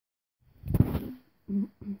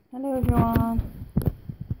Hello everyone.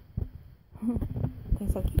 They're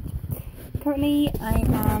so cute. Currently I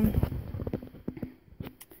am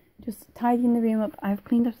just tidying the room up. I've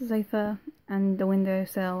cleaned up the sofa and the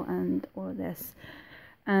windowsill and all of this.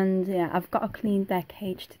 And yeah, I've got to clean their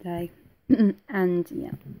cage today. And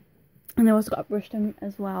yeah. And I also got to brush them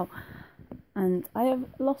as well. And I have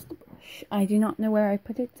lost the brush. I do not know where I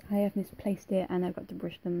put it. I have misplaced it and I've got to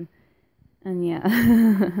brush them. And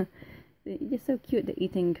yeah. They're just so cute, they're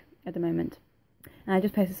eating at the moment. And I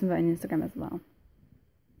just posted some of it on Instagram as well.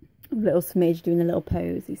 Little Smudge doing a little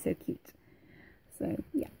pose, he's so cute. So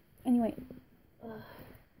yeah, anyway.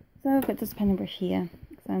 So I've got this pen and brush here.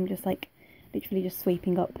 So I'm just like, literally just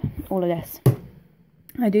sweeping up all of this.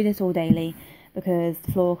 I do this all daily because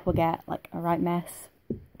the floor will get like a right mess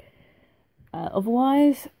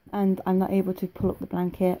otherwise. And I'm not able to pull up the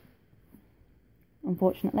blanket,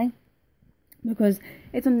 unfortunately. Because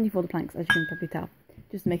it's underneath all the planks, as you can probably tell,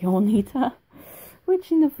 just to make it all neater,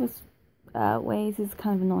 which in the first ways is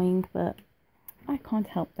kind of annoying, but I can't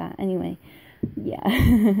help that anyway.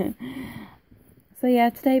 Yeah. So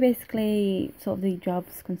yeah, today basically sort of the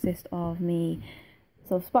jobs consist of me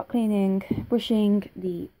sort of spot cleaning, brushing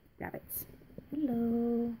the rabbits.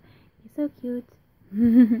 Hello, you're so cute.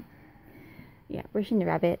 Yeah, brushing the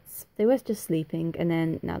rabbits. They were just sleeping, and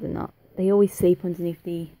then now they're not. They always sleep underneath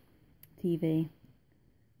the TV,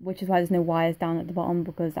 which is why there's no wires down at the bottom,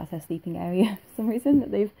 because that's their sleeping area for some reason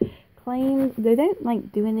that they've claimed. They don't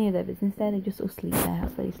like do any of their business there, they just sort of sleep there,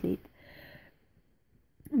 that's where they sleep.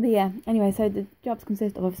 But yeah, anyway, so the jobs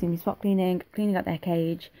consist of obviously me spot cleaning, cleaning out their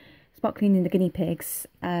cage, spot cleaning the guinea pigs,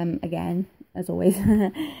 again, as always.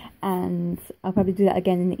 And I'll probably do that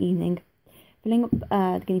again in the evening. Filling up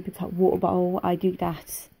the guinea pig's hot water bottle, I do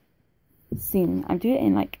that soon. I do it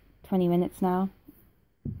in like 20 minutes now.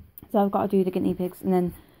 So I've got to do the guinea pigs, and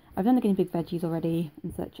then I've done the guinea pig veggies already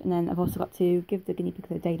and such, and then I've also got to give the guinea pigs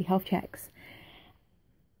their daily health checks.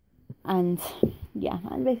 And yeah,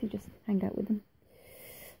 and basically just hang out with them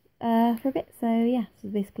for a bit. So yeah, so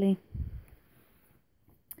basically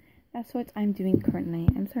that's what I'm doing currently.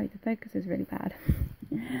 I'm sorry, the focus is really bad.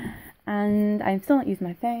 And I'm still not using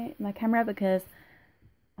my camera because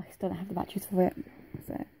I still don't have the batteries for it.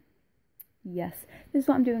 So yes, this is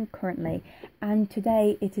what I'm doing currently, and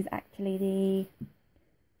today it is actually the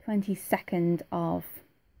 22nd of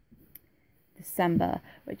December,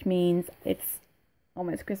 which means it's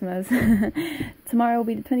almost Christmas. Tomorrow will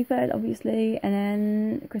be the 23rd, obviously, and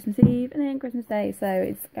then Christmas Eve, and then Christmas Day, so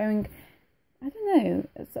it's going, I don't know,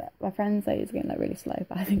 my friends say it's going like really slow,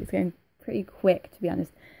 but I think it's going pretty quick, to be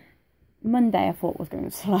honest. Monday I thought was going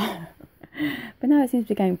slow, but now it seems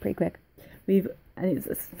to be going pretty quick. And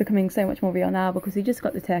it's becoming so much more real now because we just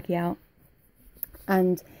got the turkey out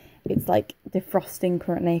and it's like defrosting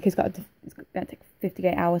currently, because it's going to take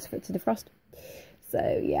 58 hours for it to defrost.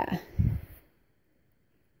 So yeah,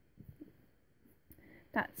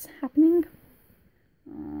 that's happening.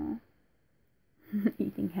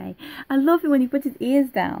 Eating hay. I love it when he puts his ears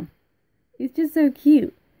down. It's just so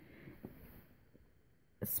cute.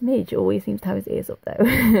 Smidge always seems to have his ears up though.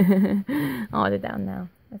 Oh, they're down now.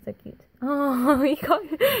 That's so cute. Oh, he's got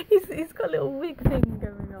a little wig thing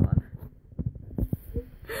going on.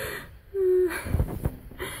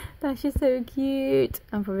 That's just so cute.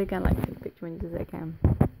 I'm probably gonna like take a picture when I can.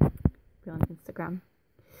 Be on Instagram.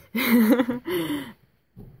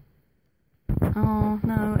 Oh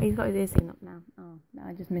no, he's got his ears seen up now. Oh no,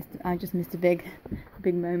 I just missed a big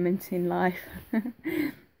moment in life.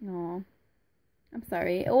 Oh, I'm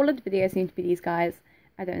sorry. All of the videos seem to be these guys.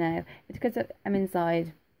 I don't know. It's because I'm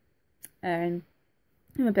inside. In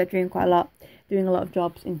my bedroom quite a lot, doing a lot of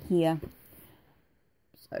jobs in here,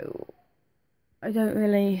 so I don't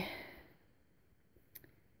really.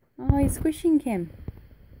 Oh, he's squishing him.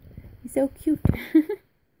 He's so cute.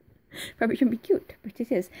 Probably shouldn't be cute, but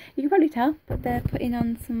it is. You can probably tell, but they're putting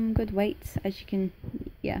on some good weight, as you can.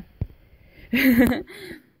 Yeah.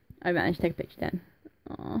 I managed to take a picture then.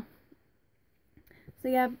 Aww. So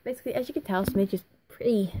yeah, basically, as you can tell, Smidge is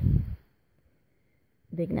pretty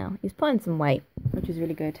big now. He's put on some weight, which is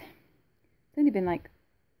really good. It's only been like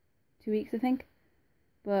 2 weeks, I think,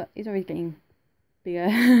 but he's already getting bigger.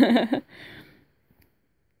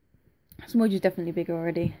 Smudge is definitely bigger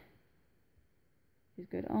already. He's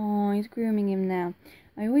good. Oh, he's grooming him now.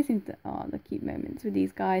 I always think that, oh, the cute moments with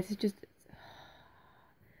these guys is just,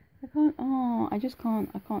 I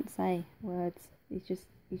can't say words. He's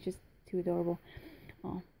just too adorable.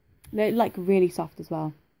 Oh, they're like really soft as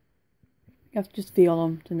well. You have to just feel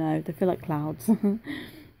them to know. They feel like clouds.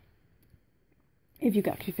 If you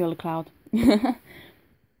can actually feel a cloud.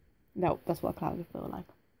 No, that's what a cloud would feel like.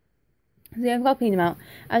 So yeah, I've got to clean them out.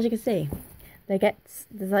 As you can see,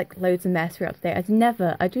 there's like loads of mess throughout the day.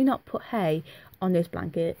 I do not put hay on this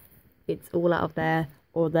blanket. It's all out of there,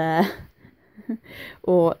 or there,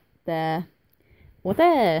 or there, or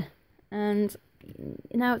there, and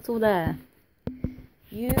now it's all there.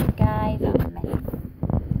 You guys are messy.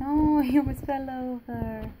 Oh, he almost fell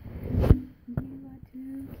over. You are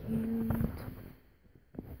too cute.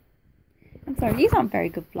 I'm sorry, these aren't very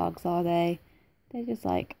good vlogs, are they? They're just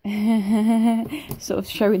like sort of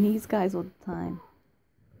showing these guys all the time.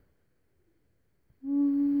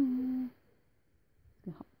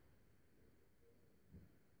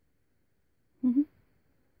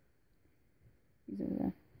 He's over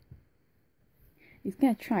there. He's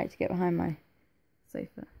gonna try to get behind my sofa.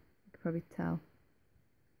 You can probably tell.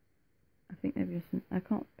 I think maybe I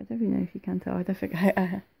don't really know if you can tell. I don't think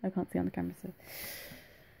I can't see on the camera, so.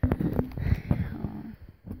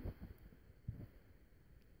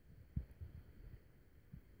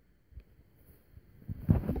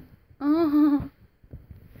 Oh,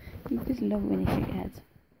 you just love when you shake your head.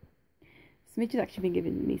 Smudge has actually been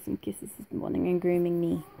giving me some kisses this morning and grooming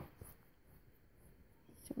me.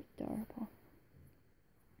 So adorable.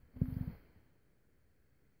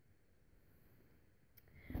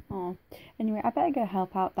 Oh, anyway, I better go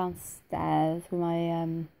help out downstairs with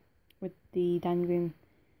my with the dining room,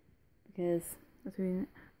 because that's really.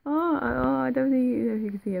 Oh, I don't know if you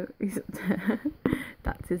can see it. He's up there.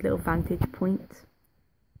 That's his little vantage point.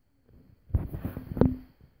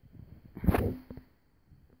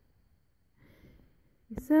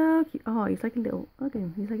 He's so cute. Oh, he's like a little. Look at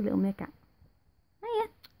him. He's like a little meerkat. Hiya.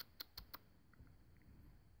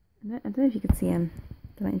 I don't know if you can see him.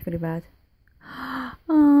 The lighting's really bad.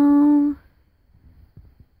 Oh,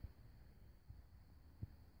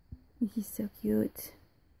 he's so cute.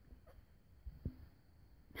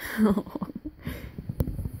 I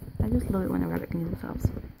just love it when a rabbit cleans themselves.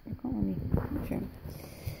 I can't really show him.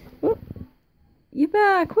 Oh, you're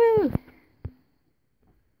back! Woo!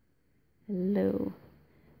 Hello.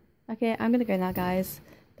 Okay, I'm gonna go now, guys.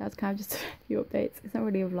 That's kind of just a few updates. It's not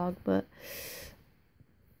really a vlog, but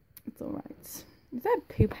it's alright. Is there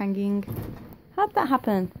poop hanging? How'd that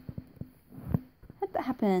happen? How'd that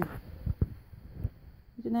happen?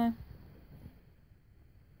 I don't know.